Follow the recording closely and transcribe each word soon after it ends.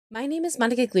My name is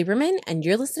Monica Gleiberman, and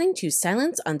you're listening to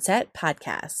Silence on Set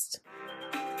podcast.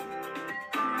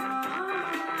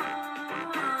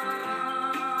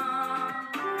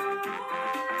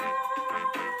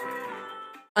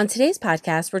 On today's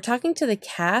podcast, we're talking to the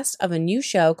cast of a new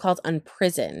show called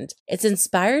UnPrisoned. It's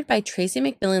inspired by Tracy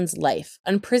McMillan's life.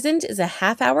 UnPrisoned is a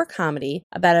half-hour comedy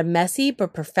about a messy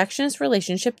but perfectionist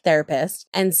relationship therapist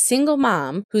and single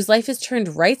mom whose life is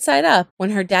turned right side up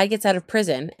when her dad gets out of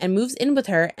prison and moves in with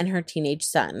her and her teenage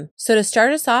son. So to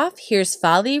start us off, here's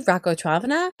Fali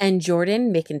Rakotravana and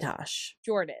Jordan McIntosh.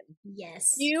 Jordan.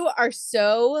 Yes. You are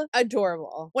so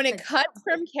adorable. When it cuts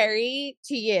from Kerry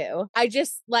to you, I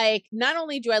just not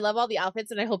only do I love all the outfits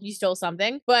and I hope you stole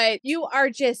something, but you are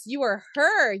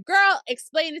her. Girl,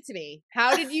 explain it to me.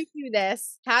 How did you do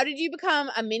this? How did you become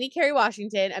a mini Kerry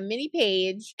Washington, a mini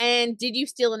Paige? And did you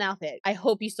steal an outfit? I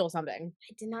hope you stole something.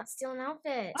 I did not steal an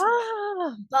outfit.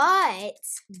 Ah.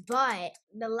 But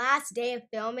the last day of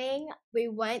filming, we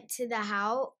went to the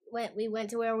house. We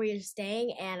went to where we were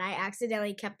staying, and I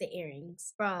accidentally kept the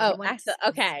earrings from.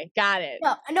 Okay, got it.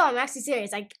 No, I'm actually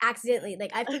serious. I accidentally,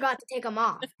 I forgot to take them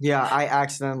off. Yeah, I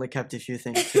accidentally kept a few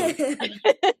things too.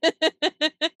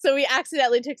 So we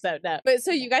accidentally took some. No, but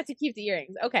so you got to keep the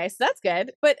earrings. Okay, so that's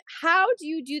good. But how do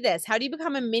you do this? How do you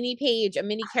become a mini Paige, a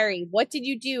mini Kerry? What did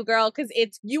you do, girl? Because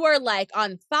you are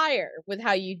on fire with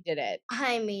how you did it.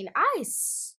 I mean, I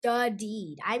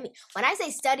studied. When I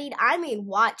say studied, I mean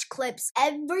watch clips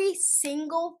every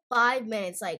single 5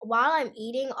 minutes. While I'm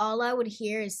eating, all I would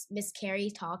hear is Miss Kerry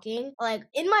talking.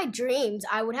 In my dreams,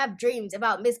 I would have dreams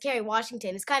about Miss Kerry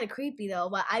Washington. It's kind of creepy though,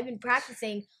 but I've been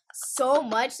practicing so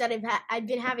much that I've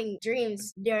been having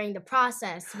dreams during the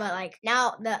process. But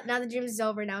now the dream is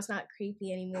over. Now it's not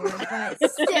creepy anymore. But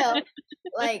still,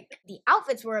 the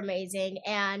outfits were amazing,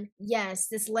 and yes,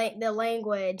 the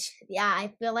language. Yeah,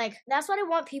 I feel that's what I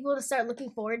want people to start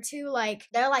looking forward to.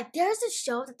 They're there's a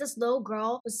show that this little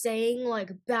girl was saying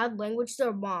bad language to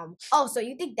her mom. Oh, so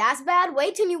you think that's bad?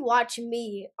 Wait till you watch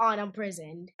me on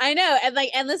UnPrisoned. I know,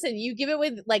 and listen, you give it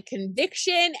with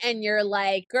conviction, and you're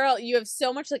girl, you have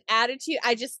so much attitude.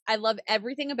 I love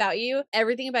everything about you,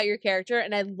 everything about your character,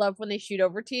 and I love when they shoot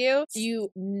over to you. You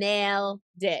nailed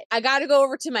it. I gotta go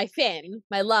over to my Finn,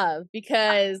 my love,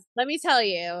 because let me tell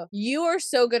you, you are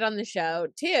so good on the show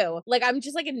too. I'm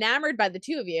just enamored by the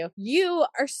two of you. You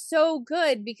are so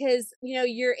good because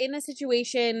you're in a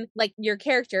situation, your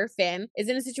character Finn is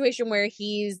in a situation where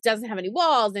he doesn't have any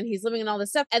walls and he's living in all this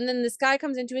stuff, and then this guy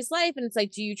comes into his life and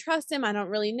it's do you trust him? I don't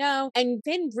really know. And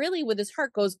Finn really with his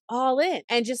heart goes all in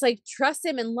and just trusts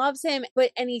him and loves him,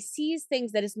 and he sees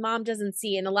things that his mom doesn't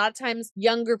see. And a lot of times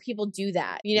younger people do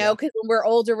that, because when we're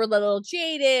older, we're a little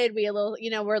jaded, we're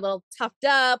a little toughed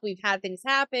up, we've had things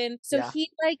happen. So he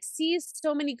sees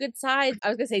so many good sides. I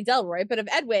was gonna say Delroy, but of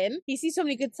Edwin, he sees so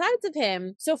many good sides of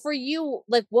him. So for you,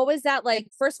 what was that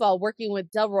first of all, working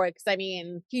with Delroy?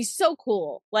 Because he's so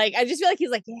cool. I just feel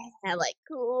he's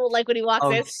cool, when he walks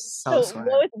in. So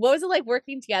what was it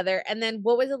working together? And then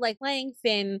what was it playing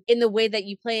Finn in the way that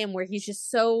you play him, where he's just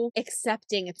so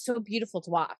accepting? It's so beautiful to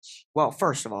watch. Well,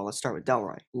 first of all, let's start with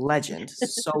Delroy. Legend.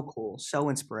 So cool, so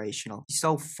inspirational. He's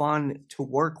so fun to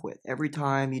work with. Every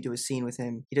time you do a scene with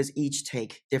him, he does each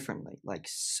take differently,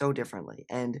 so differently.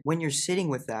 And when you're sitting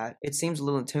with that, it seems a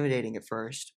little intimidating at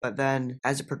first, but then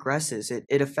as it progresses,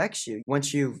 it affects you.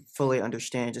 Once you fully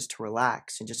understand just to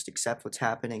relax and just accept what's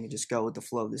happening and just go with the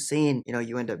flow of the scene,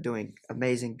 you end up doing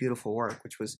amazing, beautiful work,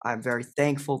 I'm very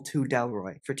thankful to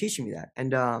Delroy for teaching me that.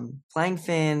 And playing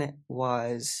Finn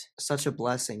was such a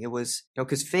blessing. It was,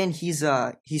 because Finn, he's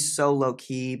so low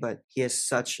key, but he has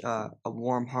such a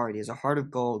warm heart. He has a heart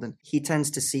of gold, and he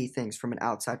tends to see things from an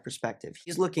outside perspective.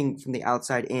 He's looking from the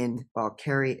outside in, while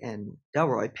Kerry and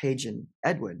Delroy, Paige and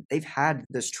Edwin, they've had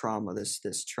this trauma,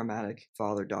 this traumatic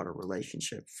father-daughter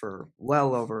relationship for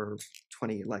well over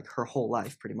 20, her whole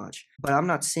life pretty much. But I'm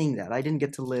not seeing that. I didn't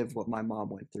get to live what my mom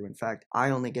went through. In fact, I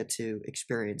only get to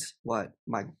experience what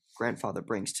my grandfather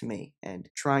brings to me, and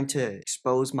trying to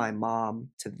expose my mom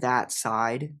to that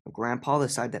side of grandpa, the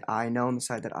side that I know and the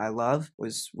side that I love,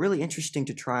 was really interesting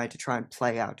to try and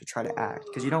play out, to try to act,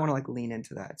 because you don't want to lean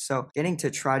into that. So getting to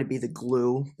try to be the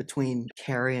glue between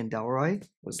Kerry and Delroy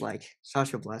was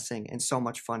such a blessing and so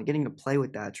much fun. Getting to play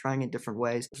with that, trying in different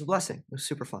ways, was a blessing. It was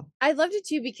super fun. I loved it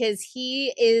too because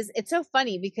it's so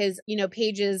funny because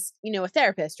Paige is a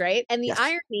therapist, right? And the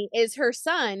irony is her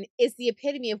son is the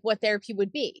epitome of what therapy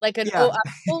would be. like a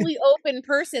fully open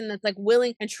person that's like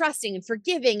willing and trusting and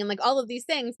forgiving and like all of these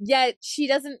things. Yet she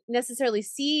doesn't necessarily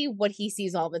see what he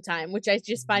sees all the time, which I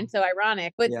just find so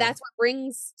ironic. But that's what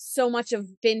brings so much of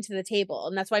Finn to the table,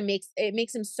 and that's why it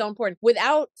makes him so important.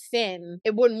 Without Finn,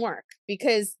 it wouldn't work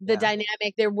because the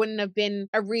dynamic, there wouldn't have been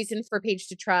a reason for Paige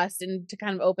to trust and to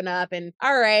kind of open up and,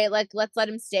 all right, like let's let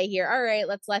him stay here. All right,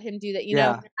 let's let him do that. You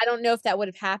know, I don't know if that would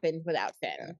have happened without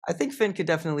Finn. Yeah. I think Finn could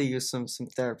definitely use some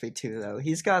therapy too, though.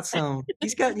 He's got some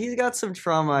some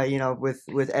trauma, you know,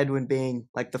 with Edwin being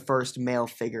like the first male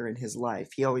figure in his life.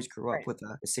 He always grew up with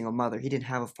a single mother. He didn't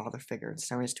have a father figure, and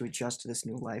so he has to adjust to this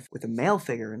new life with a male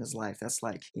figure in his life. That's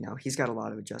like, you know, he's got a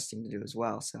lot of adjusting to do as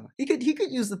well. So he could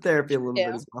use the therapy a little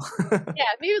bit as well. Yeah,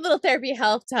 maybe a little therapy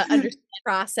help to understand,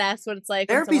 process what it's like.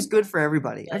 Therapy's good for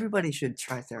everybody. Everybody should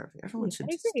try therapy. Everyone should.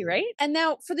 I agree, right? And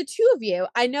now for the two of you,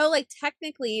 I know like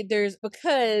technically there's,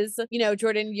 because, you know,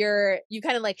 Jordan, you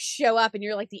kind of like show up and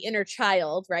you're like the inner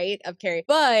child, right, of Kerry.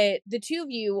 But the two of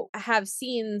you have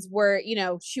scenes where, you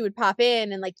know, she would pop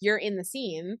in and like you're in the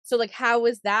scene. So like how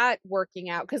is that working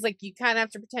out? Because like you kind of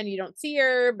have to pretend you don't see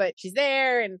her, but she's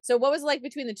there. And so what was it like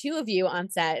between the two of you on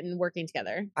set and working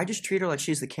together? I just treat her like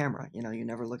she's the camera. You know, you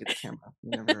never look at the camera.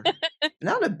 You never.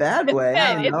 Not in a bad way.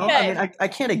 I don't know. I mean, I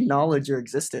can't acknowledge your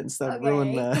existence. That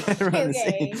ruin the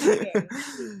scene. It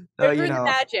would ruin the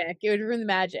magic. It would ruin the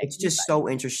magic. It's just so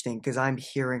interesting because I'm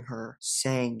hearing her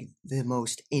saying the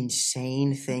most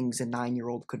insane things a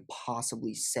 9-year-old could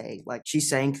possibly say. Like, she's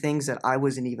saying things that I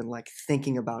wasn't even like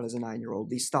thinking about as a 9-year-old.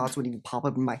 These thoughts wouldn't even pop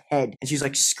up in my head, and she's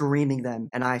like screaming them.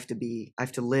 And I have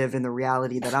to live in the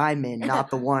reality that I'm in,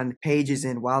 not the one Paige is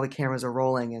in while the cameras are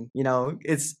rolling. And you know,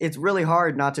 it's really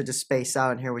hard not to just space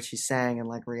out and hear what she's saying and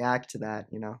like react to that.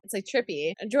 You know, it's like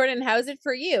trippy. Jordan, how's it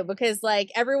for you? Because like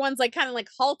everyone's like kind of like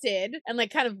halted and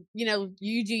like kind of, you know,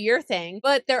 you do your thing,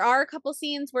 but there are a couple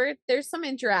scenes where there's some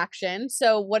interaction.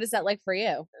 So what is that like for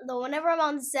you? Whenever I'm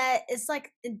on set, it's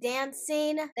like the dance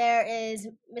scene. There is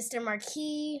Mr.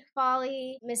 Marquis,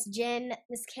 Folly, Miss Jen,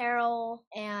 Miss Carol,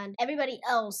 and everybody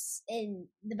else in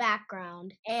the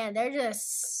background, and they're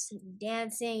just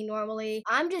dancing normally.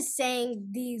 I'm just saying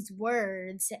these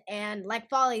words, and like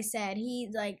Folly said,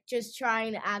 he's like just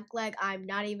trying to act like I'm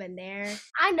not even there.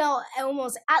 I know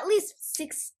almost at least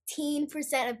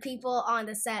 16% of people on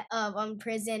the set of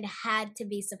UnPrisioned had to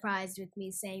be surprised with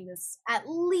me saying this. At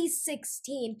least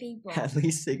 16 people. At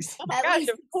least 16. Oh my gosh,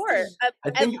 of course.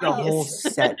 I think the whole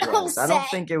set was. I don't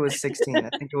think it was 16. I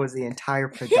think it was the entire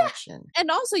production. And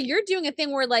also, you're doing a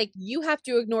thing where like you have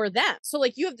to ignore them. So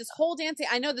like you have this whole dancing.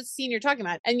 I know the scene you're talking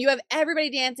about, and you have everybody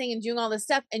dancing and doing all this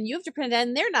stuff, and you have to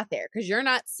pretend they're not there because you're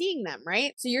not seeing them,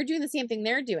 right? So you're doing the same thing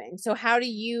they're doing. So how'd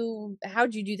you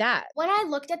do that? When I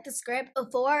looked at the script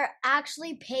before,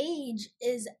 actually Paige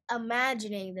is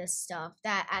imagining this stuff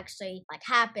that actually like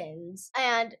happens,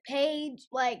 and Paige,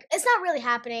 like, it's not really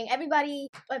happening. Everybody,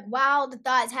 like, while the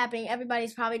thought is happening,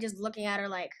 everybody's probably just looking at her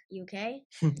like, you okay?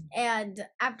 And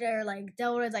after like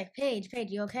Delroy's like, Paige,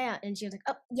 you okay? And she was like,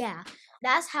 oh yeah.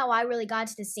 That's how I really got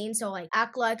to the scene. So like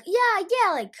act like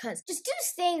yeah, like, cause just do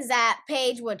things that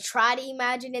Paige would try to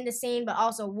imagine in the scene, but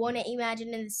also wouldn't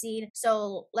imagine in the scene.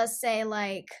 So let's say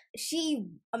like she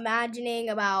imagining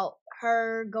about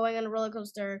her going on a roller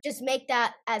coaster, just make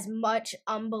that as much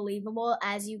unbelievable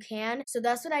as you can. So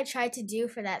that's what I tried to do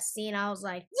for that scene. I was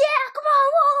like, yeah, come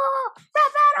on, whoa,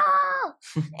 rap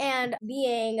battle, and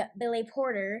being Billy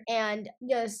Porter and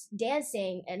just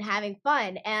dancing and having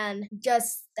fun, and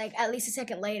just like at least a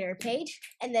second later, Paige,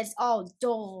 and then it's all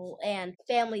dull and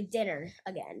family dinner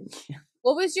again.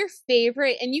 What was your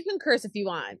favorite, and you can curse if you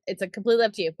want, it's completely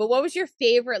up to you, but what was your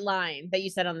favorite line that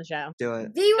you said on the show? Do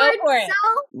it. The word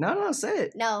so? No, say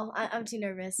it. No, I'm too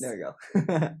nervous. There you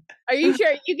go. Are you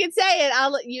sure? You can say it. I'll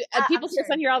let you. People sure.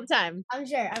 curse on here all the time. I'm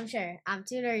sure. I'm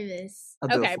too nervous.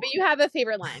 Okay, but you have a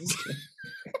favorite line.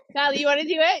 Natalie, you want to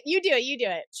do it? You do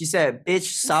it. She said, bitch,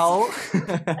 so.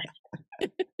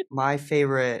 My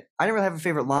favorite, I didn't really have a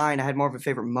favorite line. I had more of a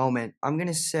favorite moment. I'm going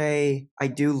to say I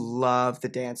do love the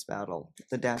dance battle.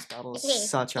 The dance battle is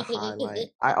such a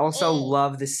highlight. I also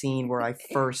love the scene where I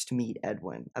first meet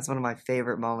Edwin. That's one of my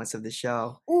favorite moments of the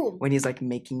show. Ooh. When he's like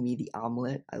making me the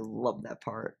omelet. I love that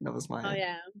part. That was my... Oh,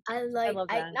 yeah. I love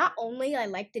that. Not only I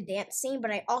like the dance scene,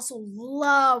 but I also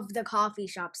love the coffee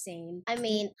shop scene. I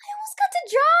mean, I almost got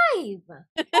to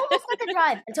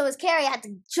drive. And so as Kerry had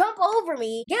to jump over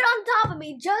me, get on top of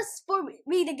me just for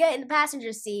me to get in the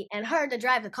passenger seat and her to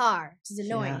drive the car, which is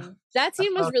annoying. Yeah. That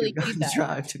scene was really cute, though.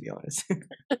 Drive, to be honest.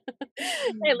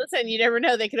 Hey, listen, you never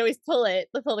know. They could always pull the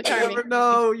You card. never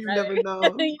know. You never know.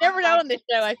 You never know on this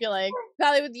show, I feel like.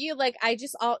 Probably with you, like,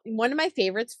 one of my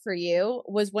favorites for you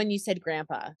was when you said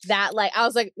grandpa. That, like, I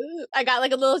was like, ooh, I got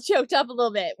like a little choked up a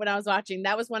little bit when I was watching.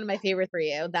 That was one of my favorites for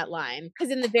you, that line.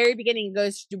 Because in the very beginning, it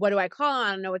goes, what do I call?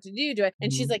 I don't know what to do.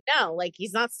 And she's like, no, like,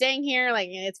 he's not staying here. Like,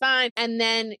 it's fine. And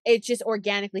then it just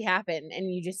organically happened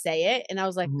and you just say it. And I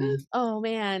was like, oh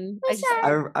man.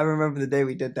 I remember the day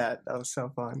we did that. That was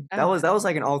so fun. That was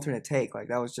like an alternate take. Like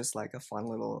that was just like a fun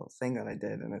little thing that I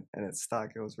did, and it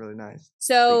stuck. It was really nice.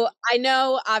 So I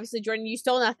know, obviously, Jordan, you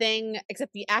stole nothing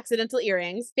except the accidental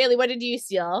earrings. Bailey, what did you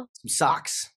steal? Some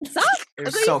socks. Socks? They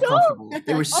were so comfortable.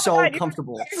 They were so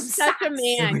comfortable. You're such a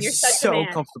man. You're such a man.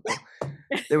 Comfortable.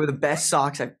 They were the best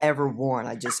socks I've ever worn.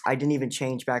 I didn't even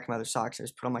change back my other socks. I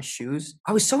just put on my shoes.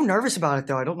 I was so nervous about it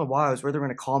though. I don't know why. I was worried they were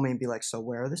gonna call me and be like, "So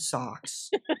where are the socks?"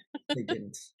 They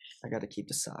didn't. I got to keep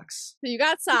the socks. So you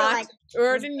got socks.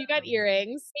 Jordan, you got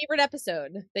earrings. Favorite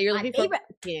episode that you're looking forward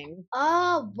to seeing?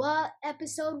 What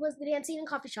episode was the dance scene in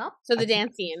coffee shop? So the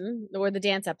dance scene, or the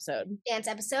dance episode. Dance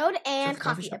episode and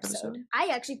coffee episode. I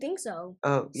actually think so.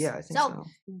 Oh, yeah, I think so.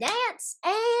 Dance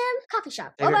and coffee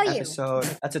shop. Favorite what about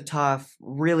episode? That's a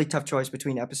really tough choice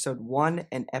between episode 1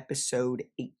 and episode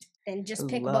 8. Then just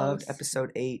pick loved both.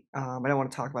 episode 8. I don't want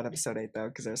to talk about episode 8 though,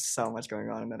 because there's so much going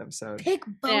on in that episode. Pick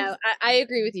both. Yeah, I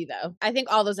agree with you though. I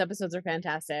think all those episodes are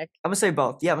fantastic. I'm gonna say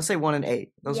both. Yeah, I'm gonna say 1 and 8.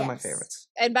 Those are my favorites.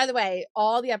 And by the way,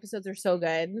 all the episodes are so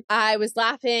good. I was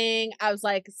laughing. I was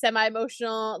like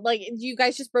semi-emotional. Like, you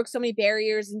guys just broke so many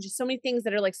barriers and just so many things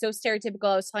that are like so stereotypical.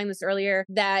 I was telling this earlier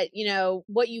that, you know,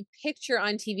 what you picture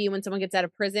on TV when someone gets out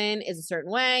of prison is a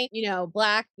certain way. You know,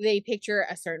 Black, they picture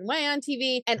a certain way on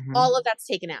TV, and all of that's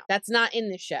taken out. That's not in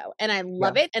this show. And I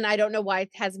love it. And I don't know why it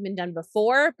hasn't been done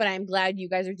before, but I'm glad you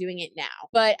guys are doing it now.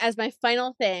 But as my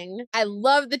final thing, I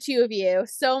love the two of you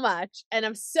so much, and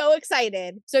I'm so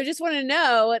excited. So I just want to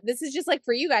know, this is just like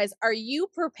for you guys, are you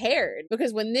prepared?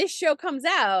 Because when this show comes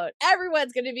out,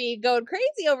 everyone's going to be going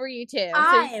crazy over you two. So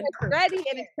I am ready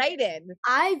and excited.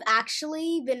 I've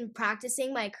actually been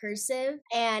practicing my cursive,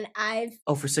 and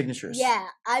for signatures. Yeah,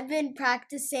 I've been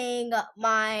practicing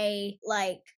my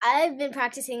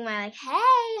hey,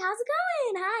 how's it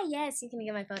going? Hi, yes, you can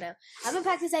get my photo. I've been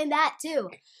practicing that too.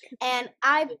 And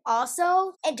I've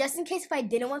also, and just in case if I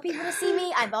didn't want people to see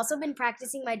me, I've also been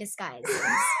practicing my disguise.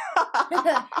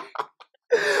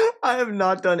 I have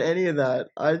not done any of that.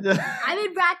 I've been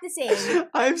practicing.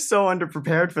 I'm so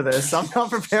underprepared for this. I'm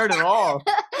not prepared at all.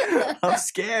 I'm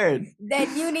scared.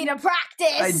 Then you need to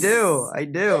practice. I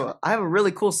do. I have a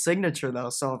really cool signature though,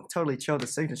 so I'll totally chill the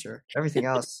signature. Everything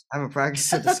else, I haven't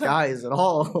practiced the disguise at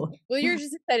all. Well, you're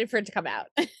just excited for it to come out.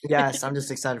 Yes, I'm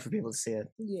just excited for people to see it.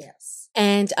 Yes.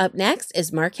 And up next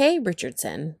is Marquez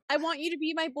Richardson. I want you to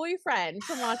be my boyfriend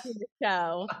from watching the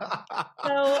show.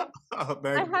 So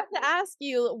I have to ask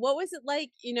you, what was it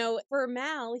like, you know, for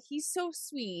Mal? He's so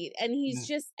sweet, and he's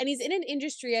he's in an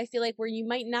industry, I feel like, where you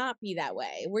might not be that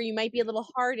way, where you might be a little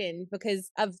hardened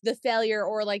because of the failure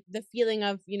or like the feeling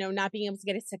of, you know, not being able to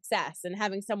get a success and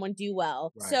having someone do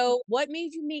well. Right. So what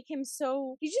made you make him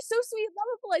he's just so sweet and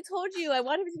lovable. I told you I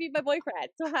want him to be my boyfriend.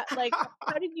 So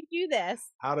how did you do this?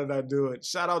 How did I do it?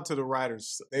 Shout out to the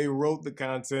writers. They wrote the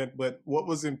content, but what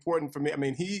was important for me, I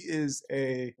mean, he is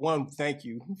thank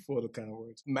you for the kind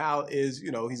words. Mal is,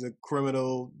 you know, he's a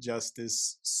criminal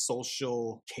justice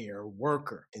social care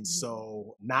worker. And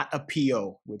so not a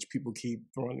PO, which people keep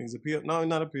throwing. He's a PO. No,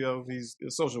 not a PO. He's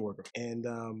a social worker. And,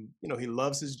 you know, he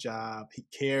loves his job. He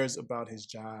cares about his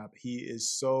job. He is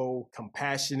so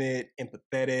compassionate,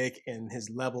 empathetic, and his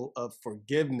level of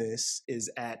forgiveness is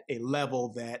at a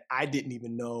level that I didn't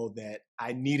even know that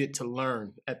I needed to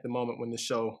learn at the moment when the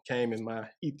show came in my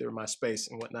ether, my space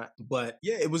and whatnot. But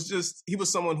yeah, it was just, he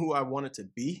was someone who I wanted to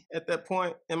be at that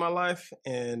point in my life.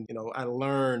 And, you know, I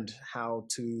learned how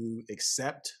to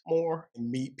accept more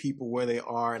and meet people where they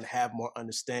are and have more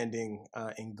understanding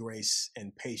and grace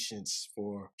and patience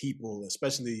for people,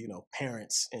 especially, you know,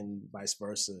 parents and vice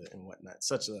versa and whatnot.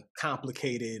 Such a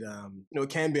complicated, you know, it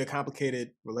can be a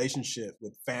complicated relationship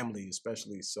with family,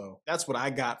 especially. So that's what I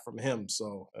got from him.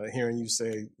 So hearing you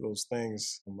say those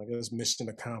things, I'm like, it's mission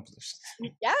accomplished.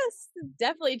 Yes,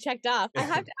 definitely checked off. I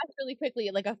have to ask really quickly,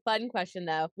 like a fun question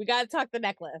though. We got to talk the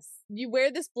necklace. You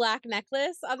wear this black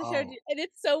necklace on the show, and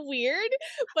it's so weird,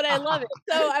 but I love it.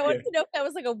 So I wanted to know if that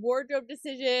was like a wardrobe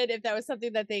decision, if that was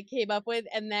something that they came up with,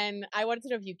 and then I wanted to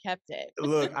know if you kept it.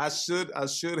 Look, I should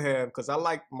have, because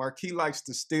Marquis likes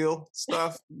to steal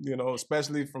stuff, you know,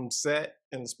 especially from set.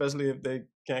 and especially if they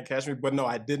can't catch me. But no,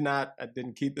 I did not. I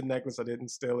didn't keep the necklace. I didn't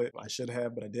steal it. I should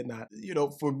have, but I did not. You know,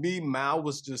 for me, Mal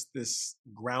was just this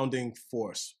grounding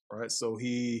force, right? So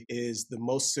he is the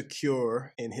most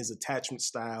secure in his attachment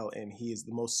style, and he is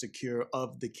the most secure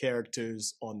of the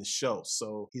characters on the show.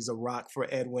 So he's a rock for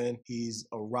Edwin. He's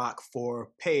a rock for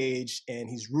Paige, and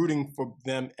he's rooting for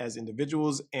them as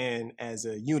individuals and as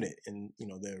a unit in, you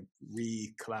know, their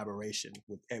re-collaboration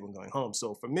with Edwin going home.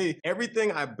 So for me,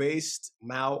 everything I based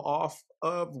Mal off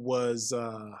of was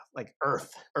like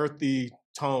earthy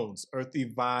tones, earthy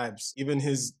vibes, even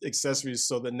his accessories.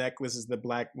 So the necklace is the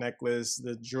black necklace,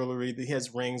 the jewelry, he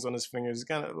has rings on his fingers,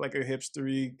 kind of like a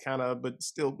hipstery kind of, but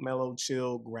still mellow,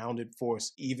 chill, grounded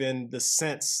force. Even the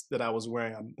scents that I was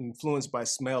wearing, I'm influenced by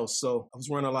smells. So I was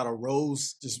wearing a lot of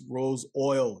rose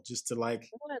oil, just to like,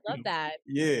 Oh, I love that.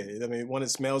 yeah, I mean, one, it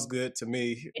smells good to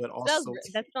me, but also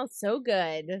That smells so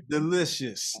good.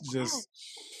 delicious. Just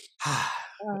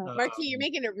Marquis, you're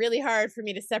making it really hard for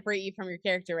me to separate you from your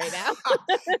character right now.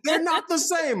 they're not the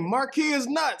same. Marquis is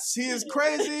nuts. He is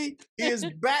crazy. He is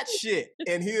batshit,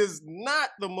 and he is not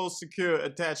the most secure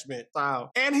attachment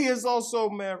style. And he is also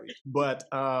married. But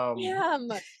Damn. All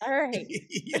right.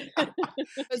 yeah.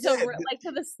 So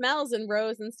the smells and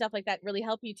rose and stuff like that really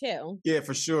help you too. Yeah,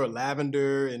 for sure.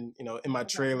 Lavender, and you know, in my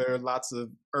trailer, lots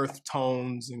of earth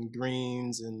tones and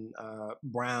greens and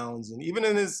browns, and even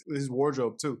in his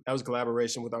wardrobe too. That was a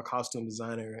collaboration with our costume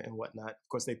designer and whatnot. Of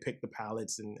course, they picked the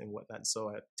palettes and whatnot. So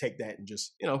I take that and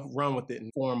just, you know, run with it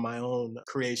and form my own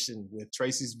creation with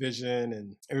Tracy's vision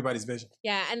and everybody's vision.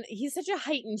 Yeah, and he's such a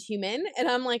heightened human, and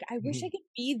I'm like, I wish I could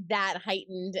be that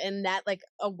heightened and that like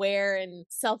aware and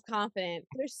self-confident.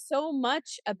 There's so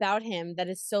much about him that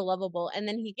is so lovable, and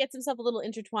then he gets himself a little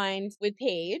intertwined with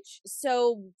Paige.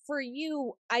 So for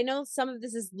you, I know some of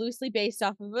this is loosely based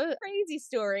off of a crazy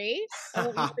story. I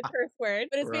won't use the curse word,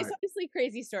 but it's based on this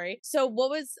crazy story. So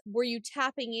were you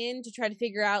tapping in to try to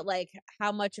figure out like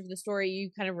how much of the story you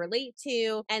kind of relate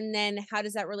to, and then how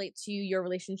does that relate to your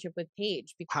relationship with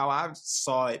Paige? How I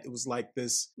saw it, it was like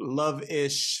this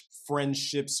love-ish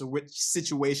friendships,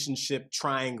 situationship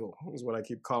triangle is what I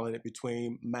keep calling it,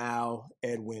 between Mal,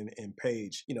 Edwin, and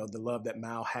Paige. You know, the love that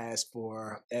Mal has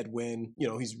for Edwin, you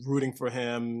know, he's rooting for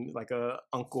him like a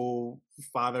uncle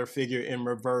father figure in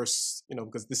reverse, you know,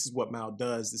 because this is what Mal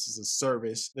does. This is a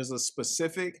service. There's a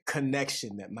specific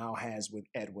connection that Mal has with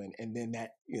Edwin, and then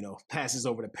that, you know, passes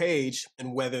over to Paige,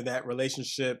 and whether that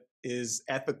relationship is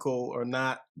ethical or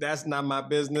not, that's not my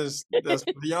business. That's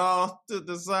for y'all to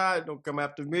decide. Don't come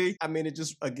after me. I mean, it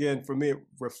just, again, for me, it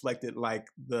reflected like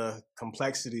the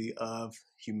complexity of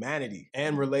humanity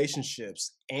and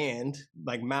relationships. And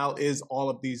like Mal is all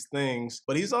of these things,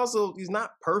 but he's not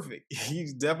perfect.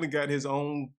 He's definitely got his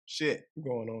own shit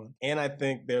going on. And I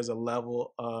think there's a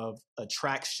level of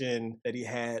attraction that he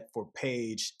had for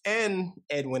Paige and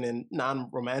Edwin in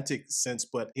non-romantic sense,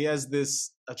 but he has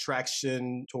this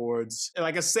attraction towards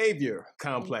like a savior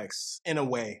complex in a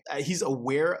way. He's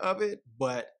aware of it,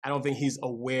 but I don't think he's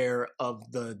aware of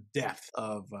the depth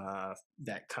of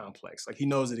that complex. Like he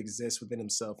knows it exists within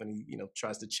himself, and he, you know,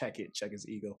 tries to check his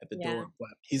ego at the door, but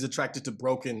he's attracted to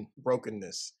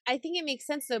brokenness. I think it makes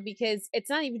sense though, because it's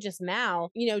not even just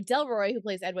Mal. You know, Delroy, who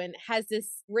plays Edwin, has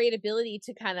this great ability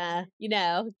to kind of, you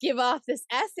know, give off this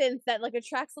essence that like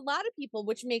attracts a lot of people,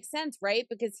 which makes sense, right?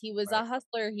 Because he was a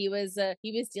hustler. He was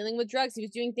dealing with drugs. He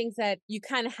was doing things that you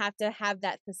kind of have to have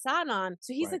that facade on.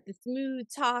 So he's like the smooth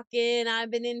talking,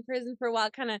 I've been in prison for a while,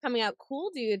 kind of coming out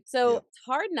cool dude. So it's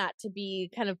hard not to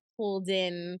be kind of pulled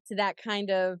in to that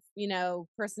kind of, you know,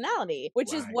 personality,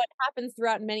 which is what happens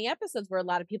throughout many episodes where a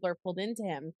lot of people are pulled into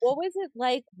him. What was it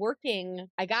like working,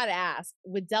 I gotta ask,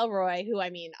 with Delroy, who, I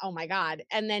mean, oh my God,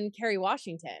 and then Kerry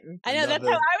Washington? I know that's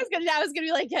how I was gonna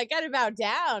be like, I gotta bow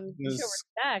down. Show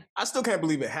respect. I still can't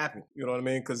believe it happened. You know what I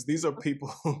mean? Because these are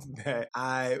people that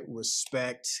I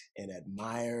respect and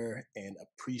admire and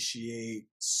appreciate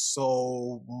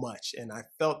so much. And I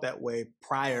felt that way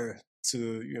prior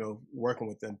to, you know, working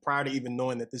with them, prior to even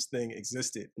knowing that this thing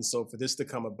existed. And so for this to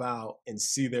come about and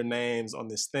see their names on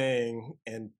this thing,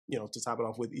 and, you know, to top it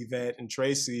off with Yvette and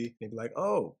Tracy, they'd be like,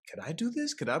 oh, could I do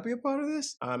this? Could I be a part of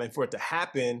this? And for it to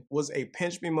happen was a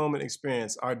pinch me moment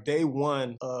experience. Our day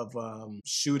one of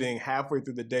shooting, halfway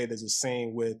through the day, there's a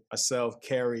scene with myself,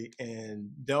 Kerry, and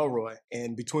Delroy.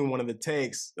 And between one of the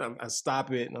takes, I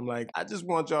stop it and I'm like, I just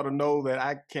want y'all to know that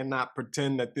I cannot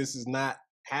pretend that this is not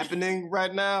happening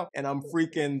right now, and I'm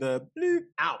freaking the bleep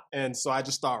out. And so I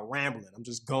just start rambling. I'm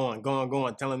just going,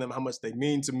 telling them how much they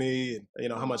mean to me, and, you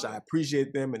know, how much I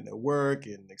appreciate them and their work,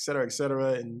 and et cetera, et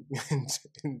cetera. And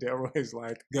Delroy's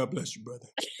like, God bless you, brother.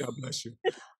 God bless you.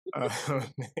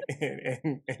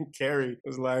 And Kerry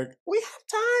was like, "We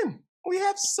have time. We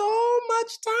have so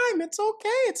much time. It's okay.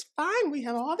 It's fine. We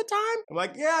have all the time." I'm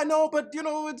like, "Yeah, I know, but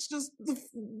it's just the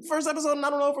first episode, and I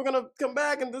don't know if we're gonna come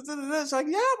back." And this. Like,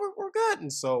 "Yeah, we're good."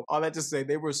 And so all that to say,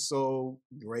 they were so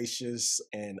gracious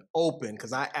and open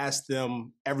because I asked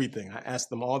them everything. I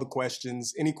asked them all the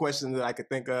questions, any question that I could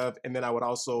think of, and then I would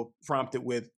also prompt it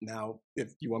with, "Now,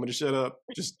 if you want me to shut up,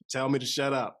 just tell me to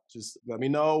shut up. Just let me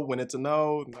know when it's a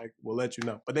no. Like, we'll let you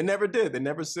know." But they never did. They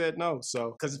never said no.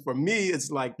 So, because for me, it's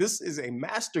like, this is a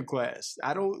masterclass.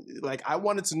 I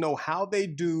wanted to know how they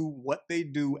do what they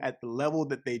do at the level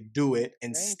that they do it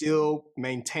and still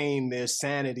maintain their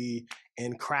sanity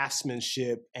and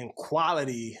craftsmanship and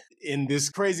quality in this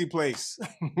crazy place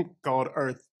called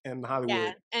Earth and Hollywood.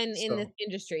 Yeah, and in this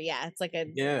industry, it's like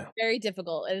very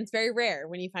difficult, and it's very rare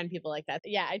when you find people like that.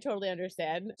 Yeah, I totally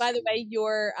understand. By the way,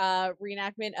 your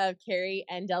reenactment of Kerry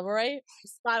and Delroy,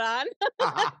 spot on.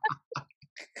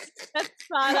 That's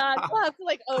spot on. We'll have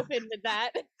to open with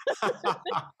that.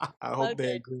 I hope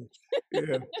they agree.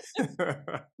 Yeah.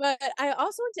 But I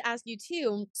also want to ask you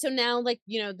too. So now,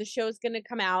 the show's going to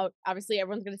come out. Obviously,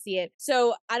 everyone's going to see it.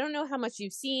 So I don't know how much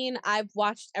you've seen. I've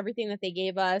watched everything that they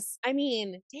gave us. I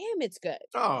mean, damn, it's good.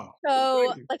 Oh.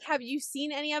 So, have you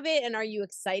seen any of it? And are you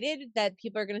excited that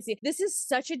people are going to see it? This is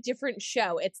such a different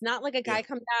show. It's not like a guy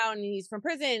comes out and he's from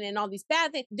prison and all these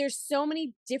bad things. There's so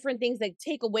many different things that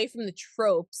take away from the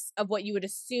tropes of what you would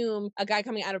assume a guy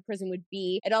coming out of prison would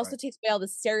be. It also takes away all the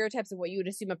stereotypes of what you would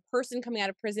assume a person coming out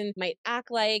of prison might act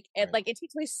like. It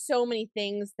takes away so many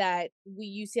things that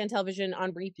you see on television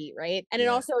on repeat, right? And it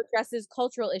also addresses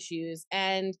cultural issues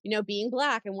and, being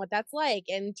Black and what that's like.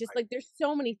 And just there's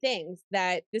so many things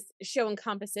that this show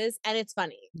encompasses, and it's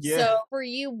funny. Yeah. So for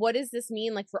you, what does this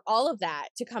mean for all of that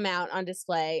to come out on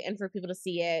display and for people to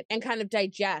see it and kind of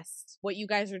digest what you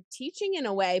guys are teaching in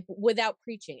a way, but without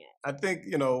preaching it? I think,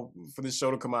 for this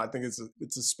show to come out, I think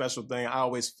it's a special thing. I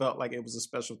always felt like it was a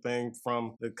special thing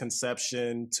from the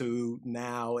conception to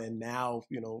now, and now,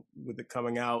 with it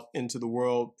coming out into the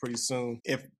world pretty soon.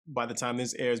 If by the time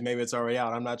this airs, maybe it's already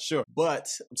out, I'm not sure. But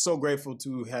I'm so grateful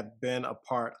to have been a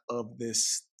part of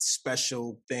this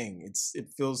special thing. It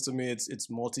feels to me it's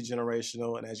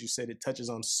multi-generational, and as you said, it touches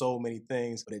on so many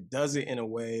things, but it does it in a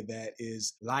way that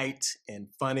is light and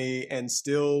funny and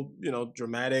still,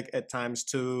 dramatic at times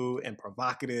too, and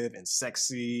provocative and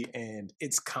sexy, and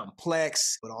it's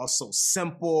complex but also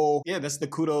simple. Yeah, that's the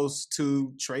kudos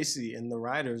to Tracy and the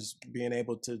writers being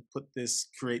able to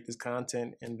create this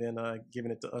content and then giving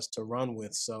it to us to run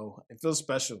with. So it feels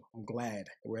special. I'm glad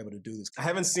that we're able to do this. I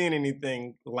haven't seen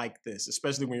anything like this,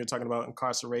 especially when you're talking about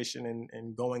incarceration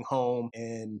and going home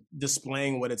and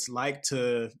displaying what it's like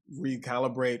to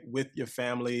recalibrate with your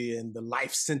family and the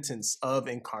life sentence of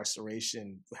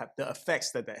incarceration, the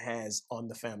effects that has on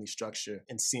the family structure,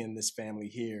 and seeing this family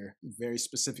here, very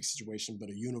specific situation, but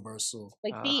a universal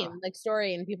theme,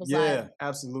 story in people's lives. Yeah,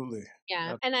 absolutely.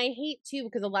 Yeah. And I hate too,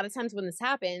 because a lot of times when this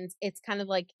happens, it's kind of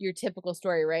like your typical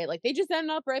story, right? They just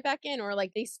end up right back in, or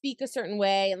they speak a certain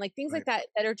way and things like that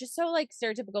are just so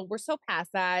stereotypical. We're so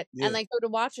past that. Yeah. And so to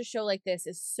watch a show like this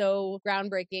is so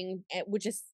groundbreaking, which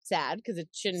is sad because it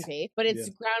shouldn't be, but it's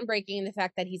groundbreaking in the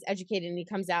fact that he's educated and he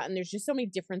comes out and there's just so many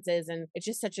differences, and it's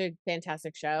just such a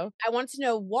fantastic show. I want to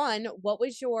know, one, what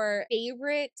was your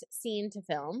favorite scene to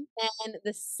film? And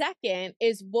the second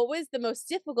is, what was the most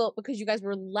difficult because you guys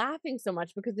were laughing so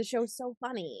much because the show is so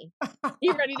funny?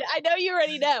 You ready to? I know you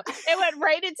already know. It went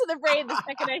right into the brain the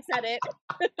second I said it.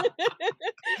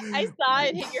 I saw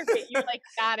it hit your face. You're like,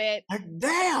 got it.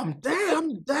 Damn.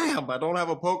 I don't have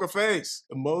a poker face.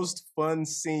 The most fun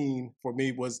scene for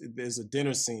me there's a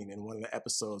dinner scene in one of the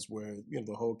episodes where,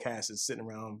 the whole cast is sitting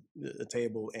around the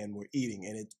table and we're eating.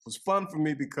 And it was fun for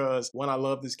me because, one, I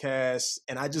love this cast,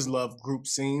 and I just love group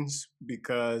scenes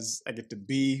because I get to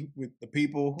be with the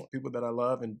people that I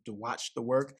love and to watch the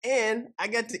work, and I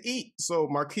get to eat. So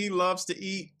Marquis loves to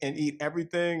eat and eat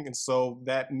everything. And so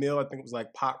that meal, I think it was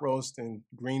pot roast and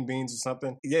green beans or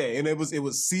something. Yeah. And it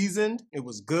was seasoned. It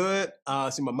was good.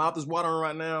 See, my mouth is watering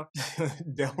right now.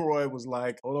 Delroy was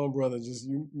like, "Hold on, brother. Just,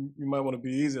 you might want to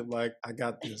be easy." Like, I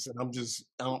got this. And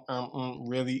I'm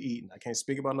really eating. I can't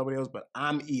speak about nobody else, but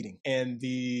I'm eating. And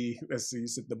let's see, you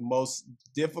said the most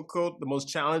difficult, the most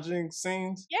challenging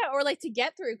scenes? Yeah, or to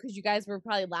get through, because you guys were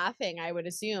probably laughing, I would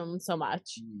assume, so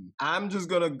much. I'm just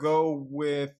going to go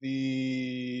with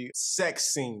the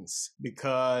sex scenes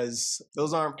because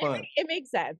those aren't fun. It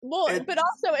makes sense. Well, but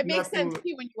also it makes sense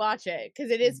too when you watch it,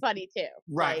 because it is funny too.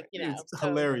 Right. It's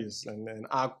hilarious and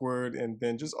awkward, and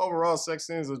then just overall sex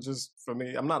scenes are just, for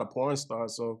me, I'm not a porn star,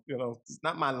 so, it's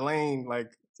not my lane,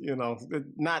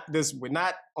 not this way,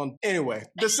 not on. Anyway,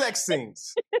 the sex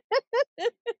scenes. All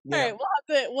right,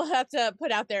 we'll have to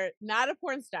put out there, not a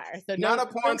porn star. So not a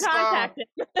porn don't contact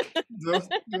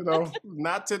star.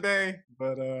 Not today,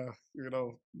 but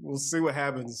we'll see what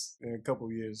happens in a couple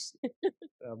of years.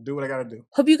 I'll do what I gotta do.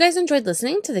 Hope you guys enjoyed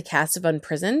listening to the cast of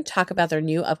UnPrisioned talk about their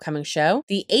new upcoming show.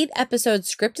 The 8-episode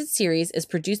scripted series is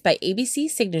produced by ABC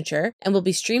Signature and will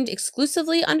be streamed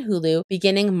exclusively on Hulu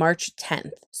beginning March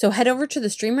 10th. So head over to the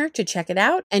streamer to check it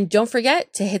out. And don't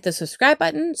forget to hit the subscribe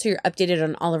button so you're updated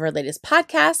on all of our latest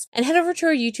podcasts. And head over to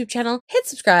our YouTube channel, hit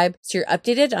subscribe so you're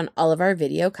updated on all of our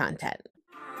video content.